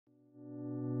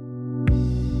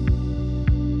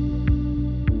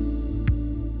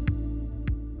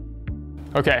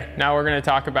Okay, now we're going to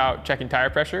talk about checking tire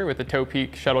pressure with the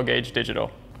TOPEAK ShutteGauge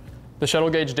Digital. The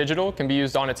ShutteGauge Digital can be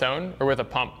used on its own or with a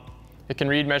pump. It can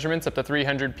read measurements up to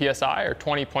 300 psi or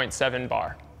 20.7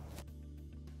 bar.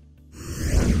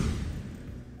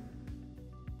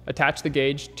 Attach the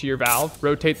gauge to your valve,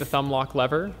 rotate the thumb lock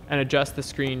lever, and adjust the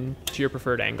screen to your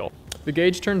preferred angle. The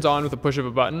gauge turns on with a push of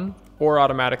a button or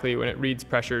automatically when it reads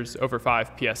pressures over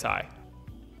 5 psi.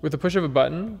 With the push of a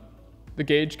button, the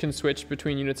gauge can switch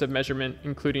between units of measurement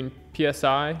including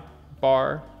psi,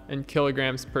 bar, and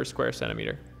kilograms per square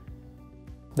centimeter.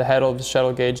 The head of the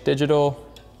ShutteGauge Digital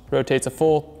rotates a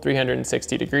full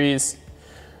 360 degrees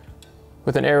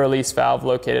with an air release valve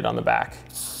located on the back.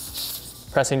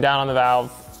 Pressing down on the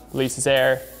valve releases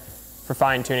air for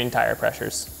fine-tuning tire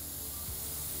pressures.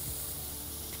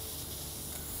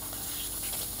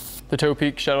 The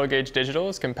TOPEAK ShutteGauge Digital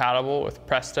is compatible with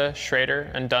Presta, Schrader,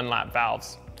 and Dunlap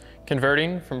valves.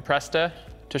 Converting from Presta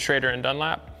to Schrader and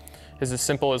Dunlap is as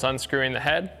simple as unscrewing the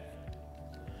head,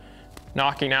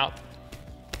 knocking out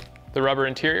the rubber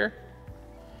interior,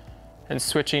 and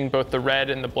switching both the red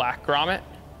and the black grommet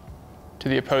to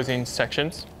the opposing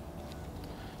sections,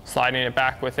 sliding it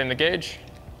back within the gauge,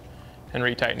 and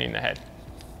retightening the head.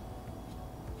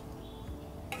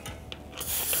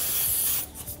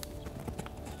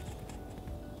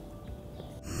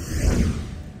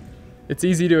 It's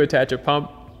easy to attach a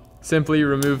pump. Simply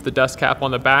remove the dust cap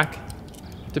on the back.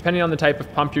 Depending on the type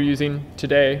of pump you're using,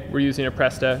 today we're using a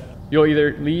Presta. You'll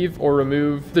either leave or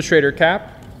remove the Schrader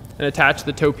cap and attach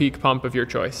the TOPEAK pump of your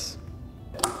choice.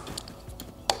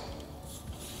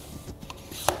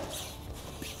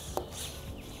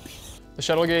 The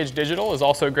ShutteGauge Digital is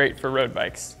also great for road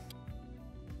bikes.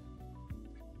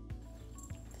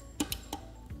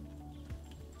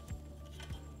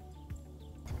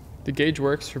 The gauge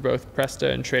works for both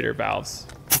Presta and Schrader valves,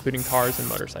 including cars and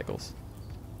motorcycles.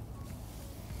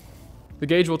 The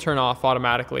gauge will turn off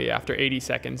automatically after 80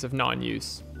 seconds of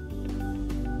non-use.